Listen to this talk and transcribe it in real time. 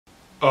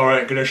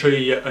Alright, I'm going to show you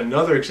yet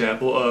another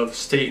example of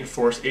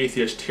state-enforced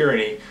atheist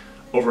tyranny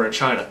over in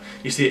China.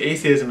 You see,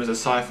 atheism is a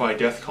sci-fi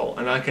death cult,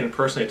 and I can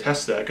personally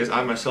attest to that because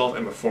I myself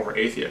am a former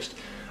atheist.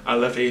 I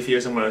left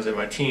atheism when I was in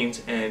my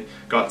teens and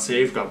got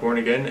saved, got born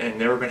again, and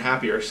never been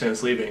happier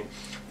since leaving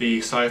the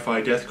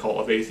sci-fi death cult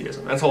of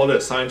atheism. That's all it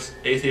is.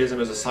 Atheism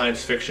is a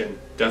science fiction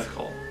death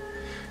cult.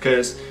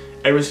 Because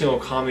every single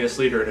communist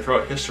leader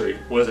throughout history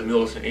was a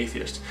militant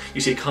atheist.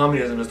 You see,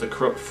 communism is the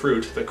corrupt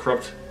fruit, the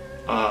corrupt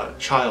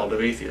child of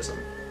atheism.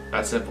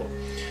 That's simple.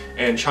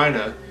 And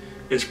China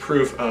is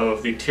proof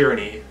of the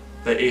tyranny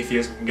that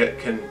atheism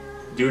can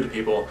do to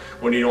people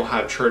when you don't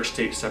have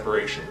church-state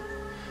separation.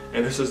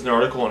 And this is an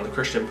article on the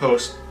Christian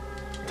Post.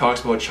 It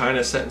talks about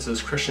China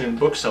sentences Christian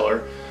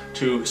bookseller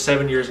to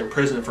 7 years in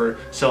prison for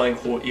selling,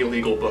 quote,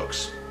 illegal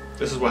books.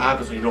 This is what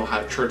happens when you don't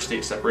have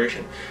church-state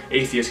separation.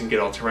 Atheists can get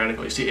all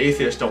tyrannical. You see,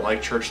 atheists don't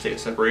like church-state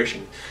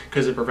separation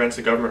because it prevents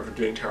the government from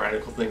doing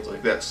tyrannical things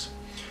like this.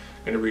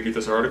 I'm going to read you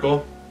this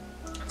article.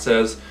 It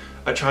says,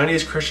 a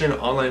Chinese Christian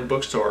online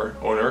bookstore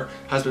owner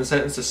has been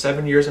sentenced to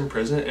 7 years in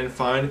prison and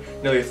fined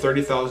nearly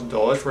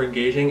 $30,000 for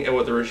engaging in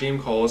what the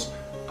regime calls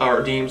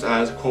or deems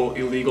as, quote,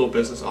 illegal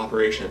business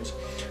operations.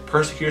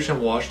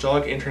 Persecution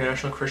watchdog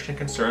International Christian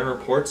Concern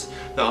reports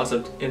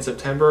that in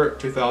September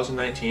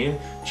 2019,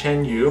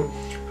 Chen Yu,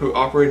 who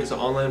operated his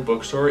online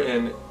bookstore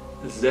in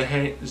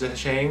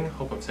Zhejiang,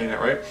 hope I'm saying that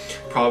right,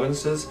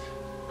 province's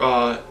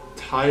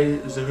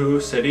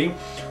Taizhou City,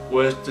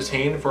 was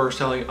detained for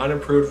selling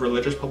unapproved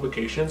religious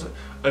publications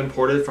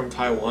imported from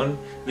Taiwan,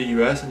 the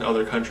US, and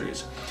other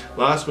countries.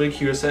 Last week,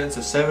 he was sentenced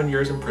to 7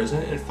 years in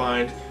prison and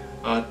fined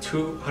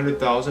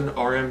 200,000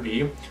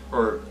 RMB,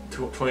 or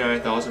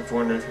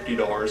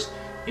 $29,450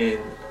 in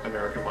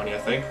American money, I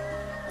think,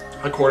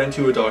 according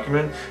to a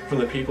document from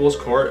the People's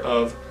Court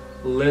of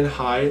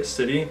Linhai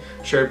City,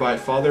 shared by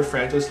Father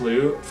Francis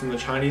Liu from the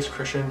Chinese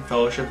Christian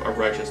Fellowship of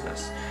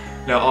Righteousness.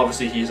 Now,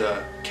 obviously, he's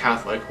a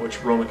Catholic,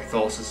 which Roman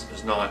Catholicism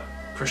is not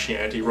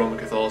Christianity. Roman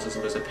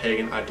Catholicism is a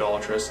pagan,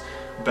 idolatrous,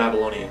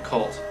 Babylonian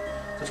cult.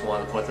 Just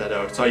wanted to point that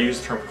out. So I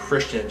use the term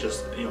Christian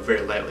just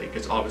very lightly,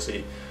 because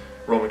obviously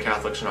Roman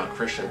Catholics are not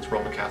Christians.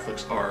 Roman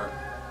Catholics are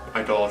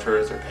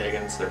idolaters, they're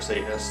pagans, they're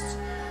Satanists.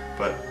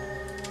 But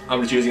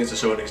I'm just using this to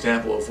show an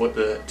example of what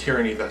the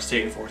tyranny that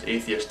state-enforced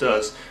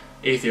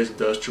atheism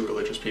does to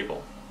religious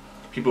people.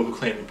 People who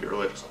claim to be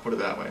religious, I'll put it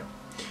that way.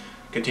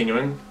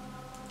 Continuing.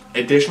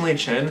 Additionally,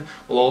 Chen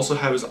will also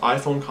have his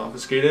iPhone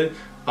confiscated,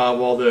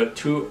 while the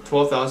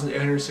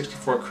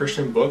 12,864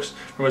 Christian books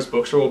from his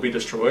bookstore will be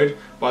destroyed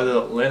by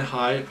the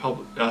Linhai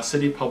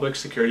City Public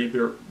Security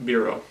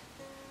Bureau.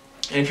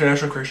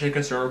 International Christian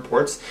Concern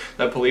reports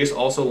that police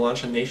also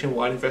launched a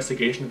nationwide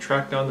investigation to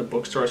track down the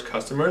bookstore's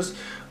customers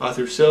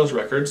through sales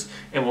records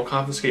and will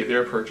confiscate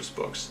their purchased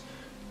books.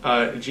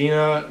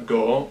 Gina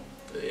Guo,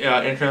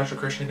 International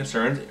Christian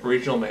Concern's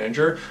regional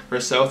manager for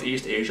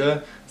Southeast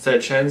Asia,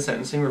 said Chen's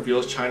sentencing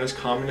reveals China's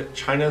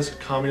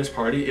Communist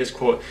Party is,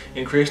 quote,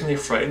 increasingly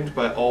frightened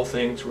by all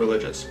things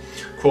religious.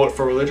 Quote,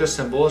 for religious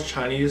symbols,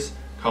 Chinese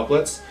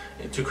couplets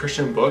to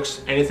Christian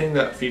books, anything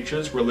that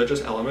features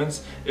religious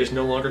elements is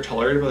no longer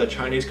tolerated by the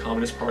Chinese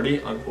Communist Party,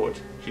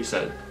 unquote, she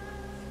said.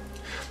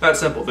 That's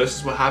simple. This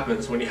is what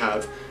happens when you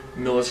have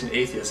militant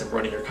atheism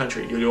running your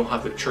country. You don't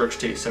have the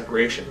church-state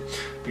separation,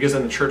 because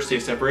then the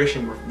church-state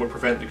separation would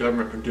prevent the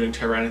government from doing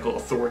tyrannical,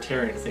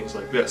 authoritarian things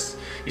like this.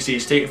 You see,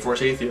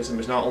 state-enforced atheism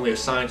is not only a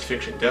science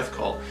fiction death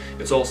cult,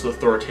 it's also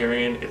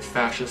authoritarian, it's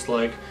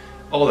fascist-like,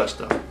 all that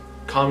stuff.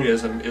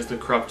 Communism is the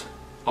corrupt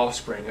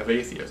offspring of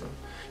atheism.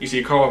 You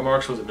see, Karl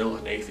Marx was a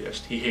militant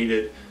atheist. He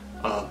hated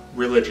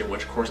religion,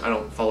 which of course I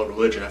don't follow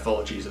religion, I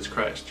follow Jesus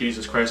Christ.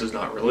 Jesus Christ is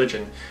not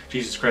religion,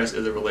 Jesus Christ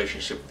is a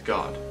relationship with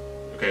God.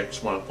 Okay,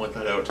 just want to point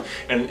that out.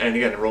 And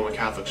again, Roman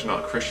Catholics are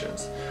not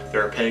Christians.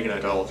 They're pagan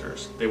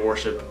idolaters. They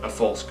worship a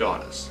false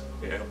goddess,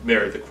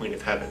 Mary, the Queen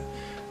of Heaven.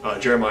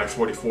 Jeremiah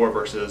 44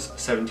 verses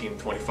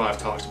 17-25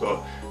 talks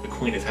about the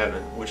Queen of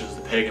Heaven, which is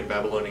the pagan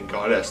Babylonian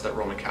goddess that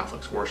Roman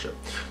Catholics worship.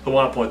 So I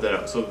want to point that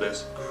out. So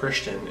this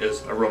Christian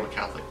is a Roman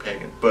Catholic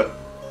pagan. But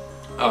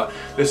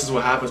this is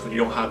what happens when you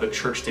don't have the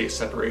church-state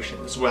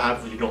separation. This is what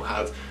happens when you don't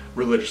have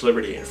religious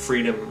liberty and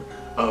freedom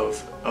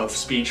of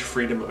speech,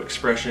 freedom of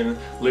expression,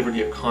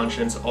 liberty of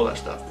conscience, all that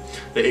stuff.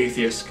 The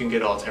atheists can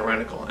get all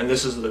tyrannical, and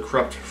this is the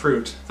corrupt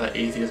fruit that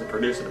atheism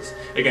produces.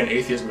 Again,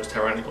 atheism is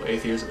tyrannical,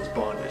 atheism is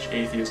bondage,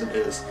 atheism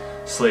is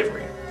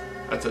slavery.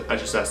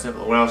 That's just that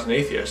simple. When I was an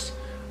atheist,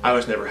 I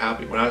was never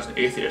happy. When I was an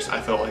atheist, I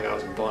felt like I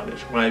was in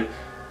bondage. When I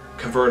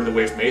converted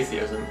away from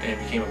atheism and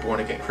became a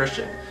born-again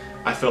Christian,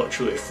 I felt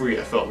truly free,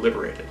 I felt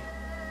liberated.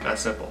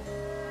 That's simple.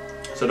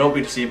 So don't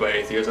be deceived by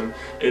atheism.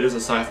 It is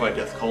a sci-fi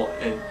death cult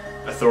and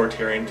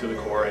authoritarian to the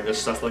core, and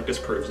this stuff like this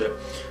proves it.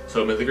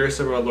 So may the grace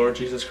of our Lord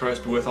Jesus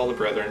Christ be with all the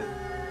brethren.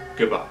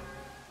 Goodbye.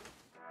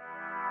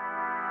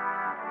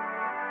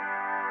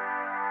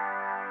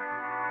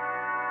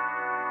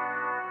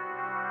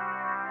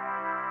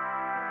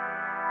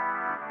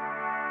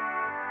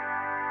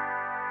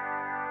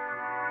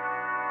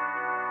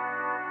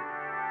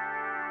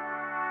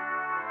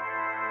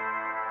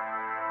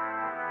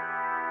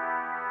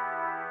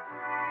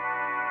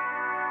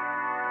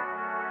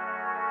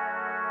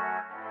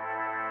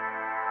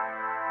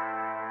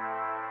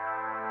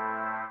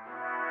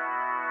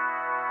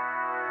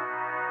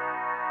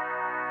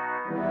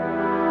 you.